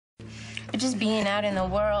But just being out in the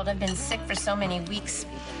world, I've been sick for so many weeks.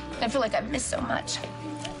 I feel like I've missed so much.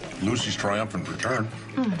 Lucy's triumphant return.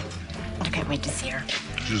 I can't wait to see her.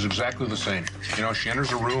 She's exactly the same. You know, she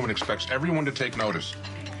enters a room and expects everyone to take notice.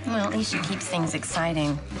 Well, at least she keeps things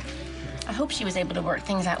exciting. I hope she was able to work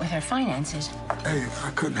things out with her finances. Hey,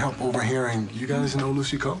 I couldn't help overhearing. You guys know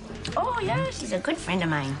Lucy Coe? Oh, yeah, she's a good friend of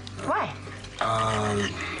mine. Why?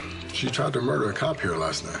 She tried to murder a cop here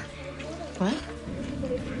last night. What?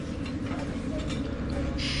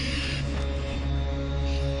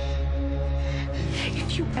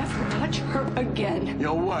 If you ever touch her again... You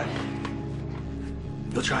know what?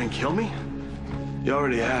 They'll try and kill me? You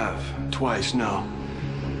already have. Twice, no.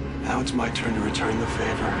 Now it's my turn to return the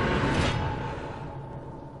favor.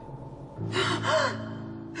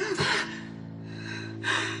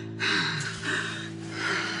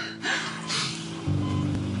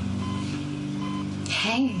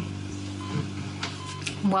 Hey.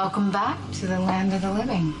 Welcome back to the land of the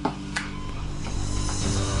living.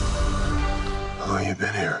 How long you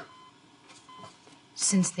been here?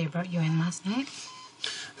 Since they brought you in last night?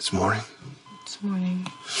 This morning? This morning.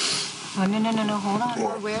 Oh, no, hold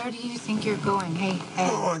on. Where do you think you're going? Hey.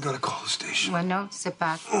 Oh, I gotta call the station. Well, no, sit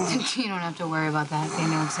back. You don't have to worry about that. They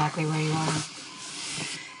know exactly where you are.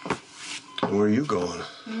 Where are you going?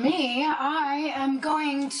 Me? I am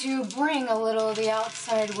going to bring a little of the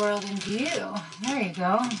outside world into you. There you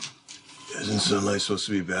go. Isn't sunlight supposed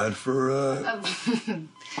to be bad for,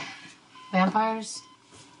 Vampires?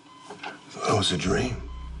 That was a dream.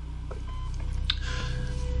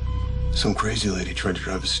 Some crazy lady tried to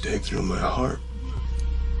drive a stake through my heart.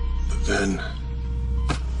 But then...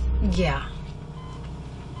 Yeah.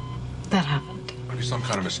 That happened. Maybe some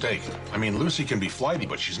kind of mistake. I mean, Lucy can be flighty,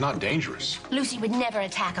 but she's not dangerous. Lucy would never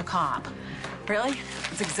attack a cop. Really?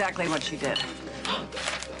 That's exactly what she did.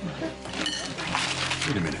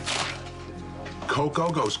 Wait a minute. Coco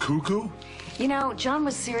goes cuckoo? You know, John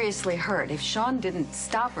was seriously hurt. If Sean didn't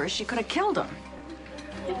stop her, she could have killed him.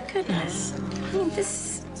 My goodness. I mean,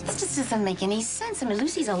 this just doesn't make any sense. I mean,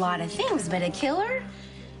 Lucy's a lot of things, but a killer?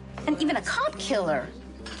 And even a cop killer.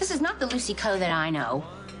 This is not the Lucy Coe that I know.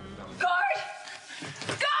 Guard!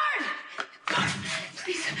 Guard!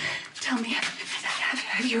 Please, tell me,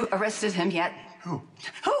 have you arrested him yet? Who?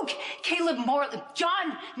 Who? Caleb Morley,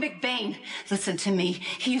 John McBain. Listen to me.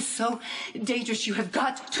 He is so dangerous. You have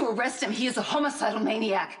got to arrest him. He is a homicidal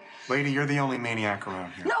maniac. Lady, you're the only maniac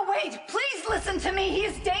around here. No, wait! Please listen to me! He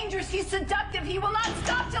is dangerous, he's seductive, he will not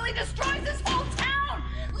stop till he destroys this whole town!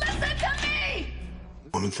 Listen to me!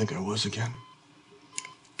 Woman think I was again?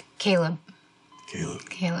 Caleb. Caleb.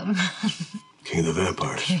 Caleb. King of the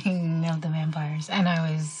vampires. King of the vampires. And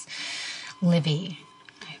I was Livy,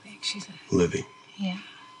 I think she said. Livy. Yeah.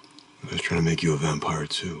 I was trying to make you a vampire,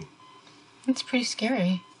 too. It's pretty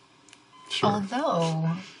scary. Sure. Although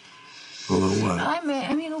what? I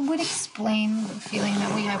mean, it would explain the feeling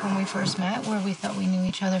that we had when we first met, where we thought we knew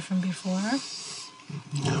each other from before.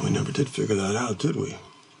 Yeah, we never did figure that out, did we?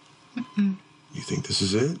 Mm-mm. You think this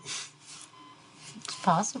is it? It's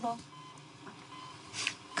possible.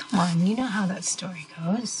 Come on, you know how that story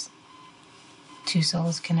goes. Two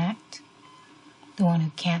souls connect. The one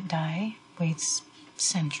who can't die waits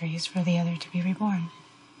centuries for the other to be reborn.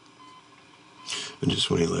 And just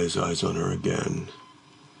when he lays eyes on her again,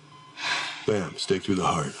 bam, stake through the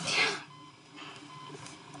heart.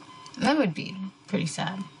 That would be pretty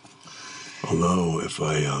sad. Although, if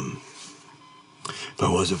I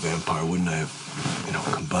was a vampire, wouldn't I have,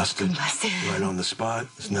 combusted right on the spot?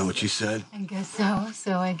 Isn't that what you said? I guess so.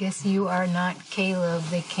 So I guess you are not Caleb,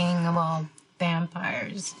 the king of all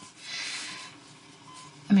vampires.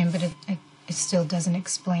 I mean, but it still doesn't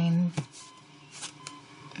explain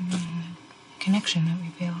the connection that we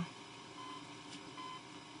feel.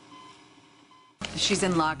 She's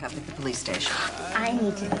in lockup at the police station. I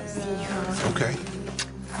need to go see her. Okay.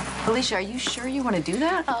 Alicia, are you sure you want to do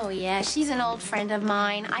that? Oh, yeah, she's an old friend of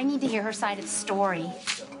mine. I need to hear her side of the story.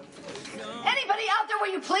 Anybody out there,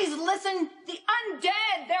 will you please listen? The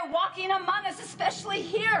undead, they're walking among us, especially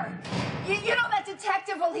here. You know that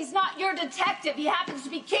detective? Well, he's not your detective. He happens to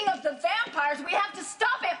be king of the vampires. We have to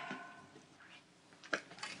stop him.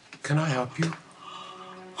 Can I help you?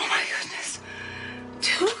 Oh, my goodness.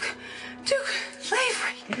 Duke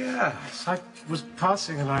Lavery. Yes, I was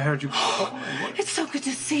passing and I heard you. It's so good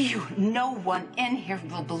to see you. No one in here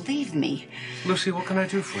will believe me. Lucy, what can I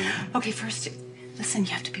do for you? Okay, first, listen,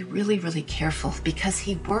 you have to be really, really careful because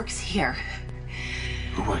he works here.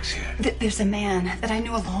 Who works here? There's a man that I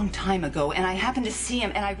knew a long time ago, and I happened to see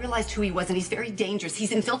him, and I realized who he was, and he's very dangerous.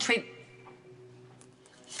 He's infiltrated.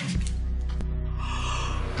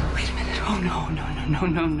 Wait a minute. Oh, no.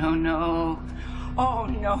 Oh,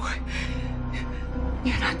 no.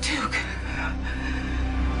 You're not Duke.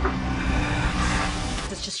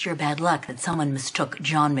 It's just your bad luck that someone mistook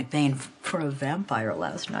John McBain for a vampire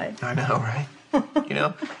last night. I know, right? You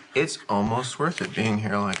know, it's almost worth it being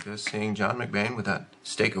here like this, seeing John McBain with that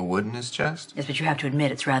stake of wood in his chest. Yes, but you have to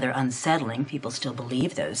admit it's rather unsettling. People still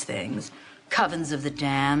believe those things. Covens of the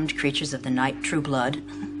damned, creatures of the night, true blood.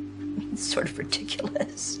 It's sort of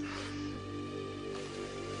ridiculous.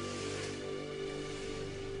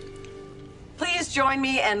 Please join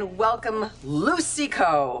me and welcome Lucy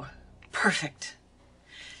Coe. Perfect.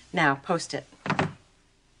 Now, post it.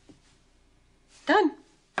 Done.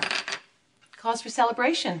 Cause for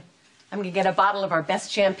celebration. I'm gonna get a bottle of our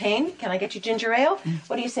best champagne. Can I get you ginger ale?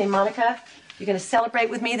 What do you say, Monica? You're gonna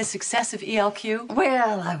celebrate with me the success of ELQ?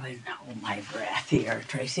 Well, I would hold my breath here,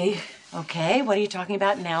 Tracy. Okay, what are you talking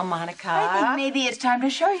about now, Monica? I think maybe it's time to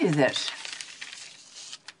show you this.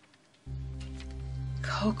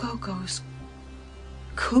 Coco goes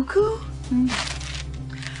cuckoo?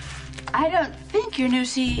 I don't think your new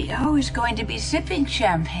CEO is going to be sipping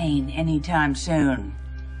champagne anytime soon.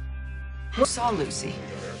 Who saw Lucy?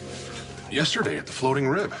 Yesterday at the Floating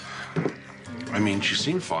Rib. I mean, she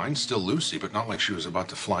seemed fine, still Lucy, but not like she was about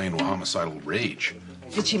to fly into a homicidal rage.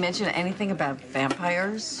 Did she mention anything about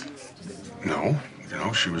vampires? No,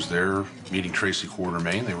 she was there meeting Tracy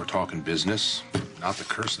Quartermain. They were talking business, not the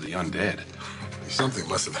curse of the undead. Something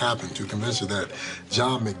must have happened to convince her that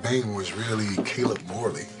John McBain was really Caleb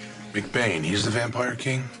Morley. McBain, he's the vampire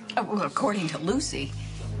king? Oh, well, according to Lucy.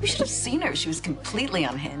 You should have seen her. She was completely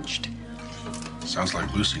unhinged. Sounds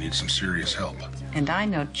like Lucy needs some serious help. And I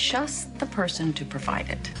know just the person to provide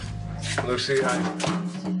it. Lucy, I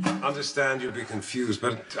understand you'll be confused,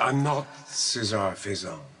 but I'm not César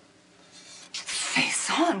Faison.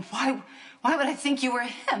 Faison? Why would I think you were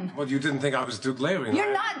him? Well, you didn't think I was Duke Lavery.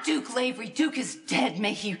 You're not Duke Lavery. Duke is dead.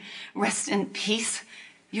 May he rest in peace.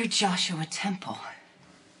 You're Joshua Temple.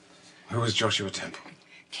 Who is Joshua Temple?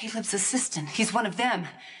 Caleb's assistant. He's one of them.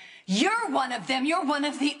 You're one of them. You're one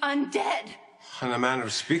of the undead. In a manner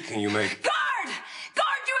of speaking, you may... Guard!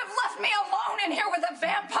 Guard, you have left me alone in here with a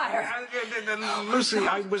vampire. Lucy,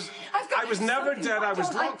 I was never dead. I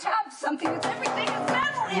was locked. I have something with everything is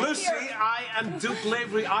metal in Lucy, here. I am Duke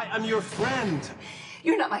Lavery. I am your friend.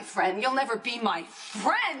 You're not my friend. You'll never be my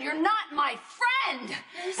friend. You're not my friend.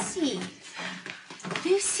 Lucy,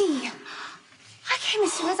 I came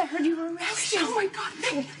as soon as I heard you were arrested. Oh, my God.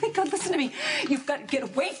 Thank God, listen to me. You've got to get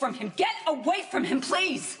away from him. Get away from him,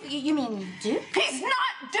 please. You mean Duke? He's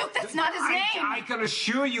not Duke. That's not his name. I can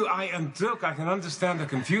assure you I am Duke. I can understand the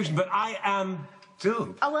confusion, but I am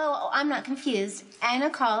Duke. Oh, well, I'm not confused. Anna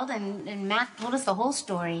called and Matt told us the whole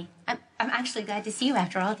story. I'm actually glad to see you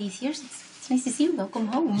after all these years. It's nice to see you. Welcome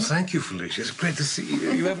home. Thank you, Felicia. It's great to see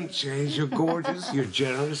you. You haven't changed. You're gorgeous. You're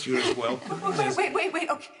generous. You're as welcome. Wait.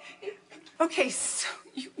 Okay, so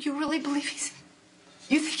you really believe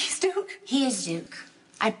you think he's Duke? He is Duke.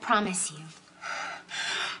 I promise you.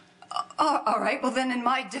 All right, well then in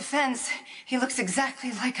my defense, he looks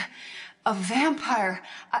exactly like a vampire.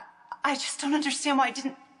 I just don't understand why I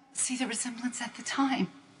didn't see the resemblance at the time.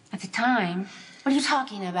 At the time? What are you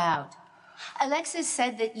talking about? Alexis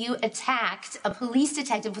said that you attacked a police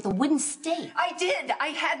detective with a wooden stake. I did. I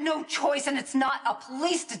had no choice, and it's not a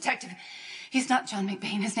police detective. He's not John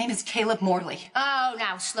McBain. His name is Caleb Morley. Oh,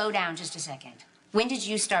 now, slow down just a second. When did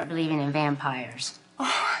you start believing in vampires?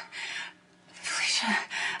 Oh, Felicia,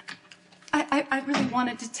 I really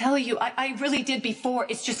wanted to tell you. I really did before.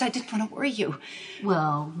 It's just I didn't want to worry you.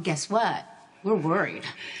 Well, guess what? We're worried.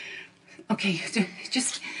 Okay,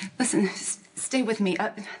 just listen. Stay with me.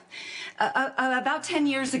 About 10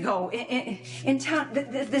 years ago, in town,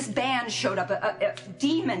 this band showed up,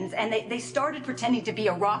 Demons, and they started pretending to be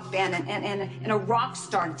a rock band and a rock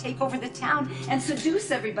star to take over the town and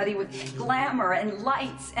seduce everybody with glamour and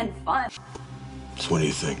lights and fun. So what do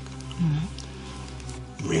you think?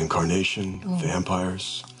 Reincarnation,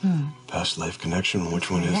 vampires, past life connection,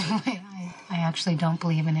 which one is it? I actually don't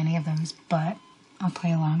believe in any of them, but I'll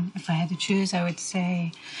play along. If I had to choose, I would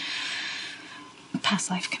say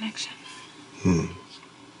past life connection. I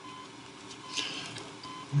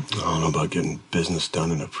don't know about getting business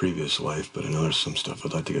done in a previous life, but I know there's some stuff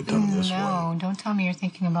I'd like to get done in this one. No, don't tell me you're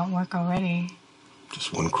thinking about work already.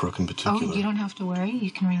 Just one crook in particular. Oh, you don't have to worry.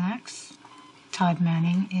 You can relax. Todd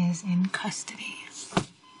Manning is in custody.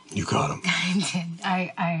 You got him. I did.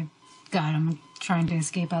 I got him trying to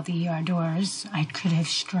escape out the ER doors. I could have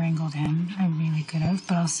strangled him. I really could have,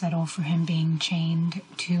 but I'll settle for him being chained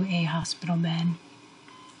to a hospital bed.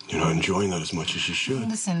 You're not enjoying that as much as you should.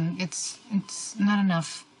 Listen, it's not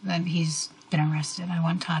enough that he's been arrested. I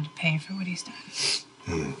want Todd to pay for what he's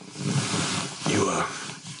done.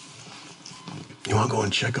 You want to go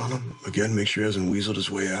and check on him again? Make sure he hasn't weaseled his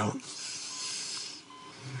way out?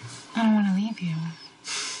 I don't want to leave you.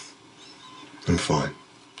 I'm fine.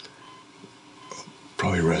 I'll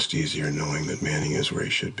probably rest easier knowing that Manning is where he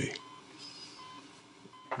should be.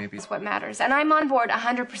 Maybe It's what matters, and I'm on board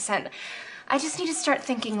 100%. I just need to start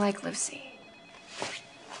thinking like Lucy.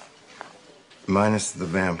 minus the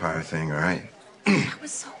vampire thing, all right? That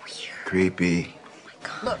was so weird. Creepy.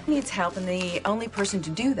 Look, needs help, and the only person to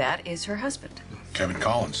do that is her husband. Kevin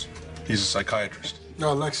Collins. He's a psychiatrist.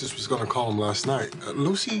 No, Alexis was going to call him last night.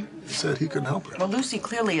 Lucy said he couldn't help her. Well, Lucy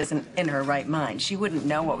clearly isn't in her right mind. She wouldn't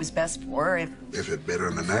know what was best for her If it bit her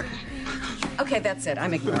in the neck. Okay, that's it.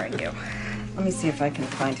 I'm ignoring you. Let me see if I can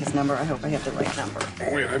find his number. I hope I have the right number.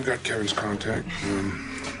 Oh, wait, I've got Kevin's contact.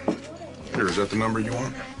 Here, is that the number you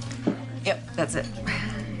want? Yep, that's it.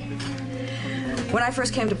 When I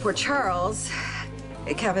first came to Port Charles,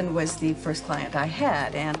 Kevin was the first client I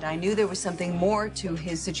had, and I knew there was something more to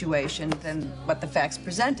his situation than what the facts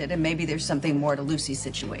presented, and maybe there's something more to Lucy's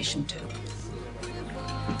situation, too.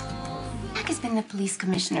 Mac has been the police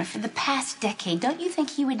commissioner for the past decade. Don't you think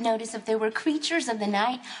he would notice if there were creatures of the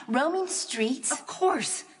night roaming streets? Of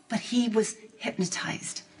course, but he was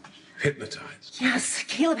hypnotized. Hypnotized? Yes,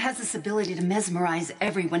 Caleb has this ability to mesmerize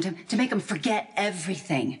everyone, to make them forget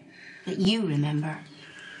everything. That you remember.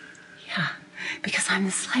 Yeah, because I'm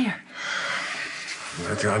the Slayer.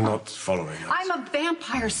 I'm not following. I'm a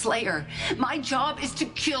vampire slayer. My job is to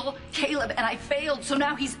kill Caleb, and I failed, so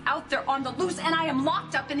now he's out there on the loose, and I am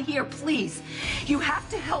locked up in here. Please, you have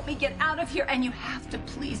to help me get out of here, and you have to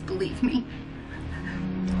please believe me.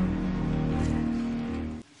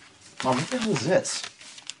 Mom, what the hell is this?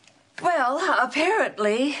 Well,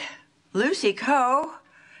 apparently, Lucy Coe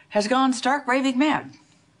has gone stark raving mad.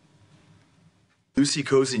 Lucy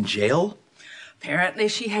Coe's in jail? Apparently,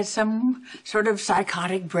 she had some sort of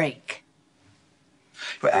psychotic break.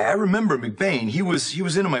 But I remember McBain. He was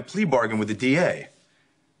into my plea bargain with the DA.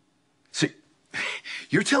 So,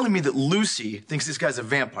 you're telling me that Lucy thinks this guy's a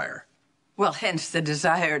vampire? Well, hence the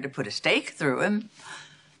desire to put a stake through him.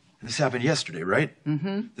 This happened yesterday, right?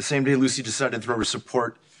 Mm-hmm. The same day Lucy decided to throw her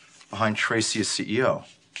support behind Tracy as CEO.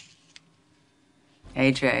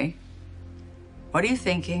 AJ, what are you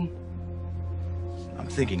thinking? I'm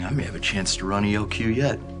thinking I may have a chance to run ELQ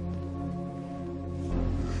yet.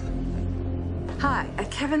 Hi,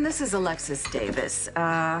 Kevin, this is Alexis Davis.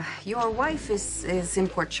 Your wife is in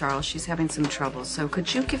Port Charles. She's having some trouble, so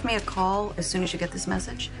could you give me a call as soon as you get this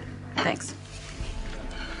message? Thanks.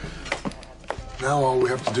 Now all we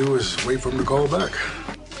have to do is wait for him to call back.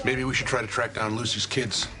 Maybe we should try to track down Lucy's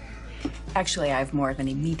kids. Actually, I have more of an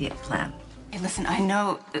immediate plan. Hey, listen, I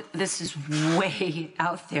know this is way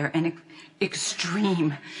out there and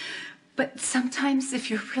extreme, but sometimes if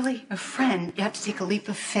you're really a friend, you have to take a leap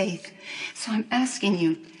of faith. So I'm asking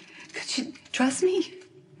you, could you trust me?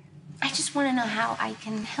 I just want to know how I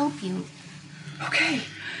can help you. Okay,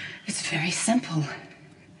 it's very simple.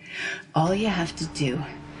 All you have to do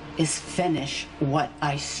is finish what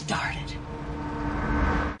I started.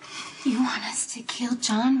 You want us to kill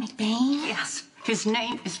John McBain? Yes. His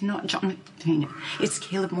name is not John McBain. It's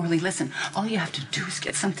Caleb Morley. Listen, all you have to do is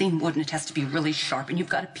get something wood, and it has to be really sharp, and you've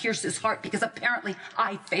got to pierce his heart because apparently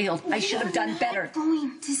I failed. I should have done better. I'm not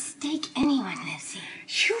going to stake anyone, Lucy.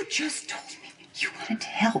 You just told me you wanted to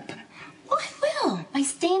help. Well, I will, by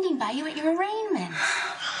standing by you at your arraignment.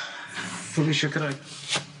 Felicia, could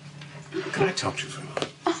I talk to you for a moment?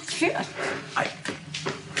 Oh, yeah.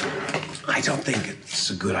 I don't think it's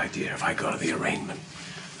a good idea if I go to the arraignment.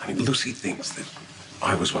 I mean, Lucy thinks that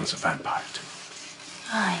I was once a vampire, too.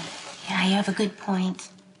 Oh, yeah, you have a good point.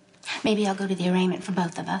 Maybe I'll go to the arraignment for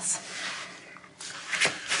both of us.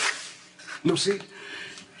 Lucy,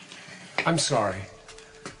 I'm sorry.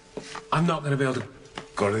 I'm not going to be able to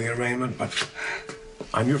go to the arraignment, but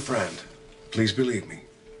I'm your friend. Please believe me.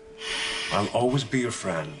 I'll always be your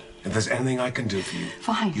friend. If there's anything I can do for you,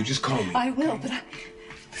 Fine. You just call me. I will, but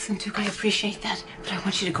listen, Duke, I appreciate that, but I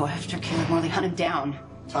want you to go after Caleb Morley, hunt him down.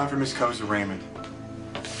 Time for Miss Coe's arraignment.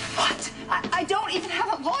 What? I don't even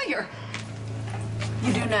have a lawyer.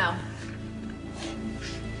 You do now.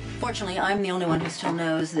 Fortunately, I'm the only one who still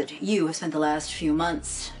knows that you have spent the last few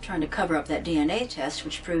months trying to cover up that DNA test,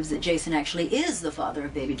 which proves that Jason actually is the father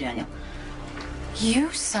of baby Daniel. You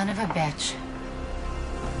son of a bitch.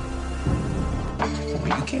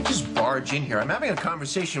 You can't just barge in here. I'm having a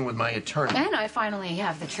conversation with my attorney. And I finally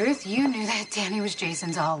have the truth. You knew that Danny was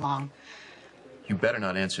Jason's all along. You better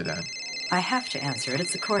not answer that. I have to answer it.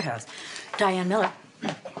 It's the courthouse. Diane Miller.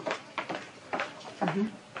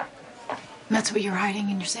 That's what you're hiding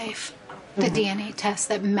in your safe. The DNA test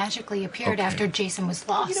that magically appeared Okay. after Jason was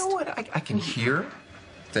lost. You know what? I can hear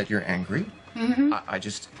that you're angry. Mm-hmm.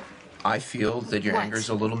 I feel that your What? anger is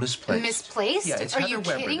a little misplaced. Misplaced? Yeah, it's Are Heather you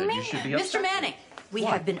Weber kidding that me? you should be Mr. upset. Manning, we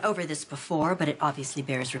have been over this before, but it obviously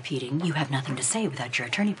bears repeating. You have nothing to say without your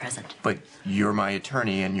attorney present. But you're my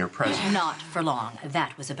attorney and you're present. Not for long.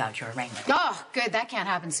 That was about your arraignment. Oh, good. That can't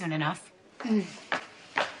happen soon enough.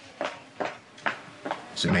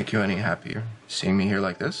 Does it make you any happier seeing me here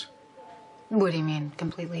like this? What do you mean?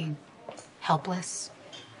 Completely helpless?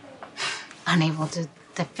 Unable to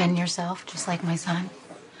defend yourself, just like my son?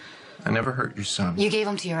 I never hurt your son. You gave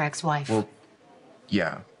him to your ex-wife. Well,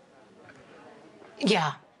 yeah.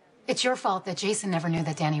 Yeah. It's your fault that Jason never knew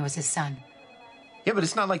that Danny was his son. Yeah, but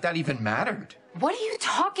it's not like that even mattered. What are you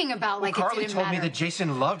talking about like Carly it didn't told matter? me that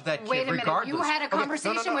Jason loved that kid Wait a minute, regardless. you had a Okay,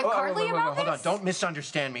 conversation with wait, Carly about hold on, don't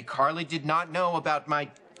misunderstand me. Carly did not know about my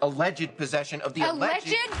alleged possession of the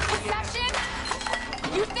Alleged possession?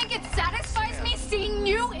 You think it satisfies me seeing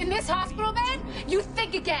you in this hospital bed? You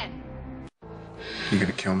think again. You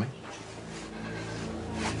gonna kill me?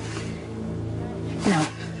 No.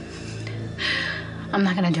 I'm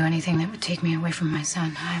not gonna do anything that would take me away from my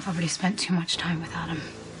son. I've already spent too much time without him.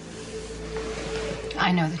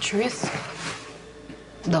 I know the truth.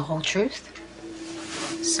 The whole truth.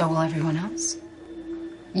 So will everyone else.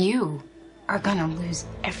 You are gonna lose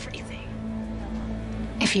everything.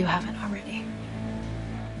 If you haven't already.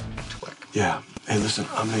 Yeah. Hey, listen,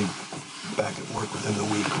 I'm gonna be back at work within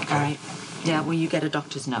the week, okay? All right. Yeah, well, you get a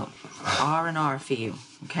doctor's note. R&R for you,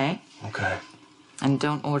 okay? Okay. And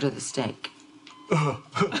don't order the steak.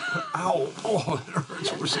 Ow. Oh, it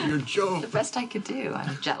hurts worse than your joke. The best I could do.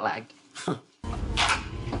 I'm jet lagged.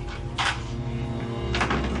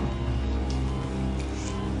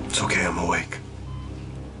 It's okay, I'm awake.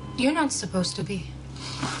 You're not supposed to be.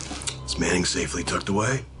 Is Manning safely tucked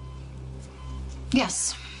away?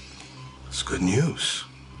 Yes. It's good news,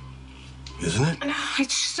 isn't it?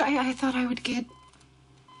 I thought I would get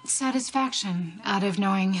satisfaction out of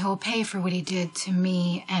knowing he'll pay for what he did to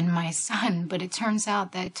me and my son, but it turns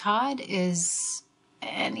out that Todd is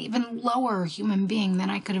an even lower human being than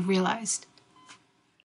I could have realized.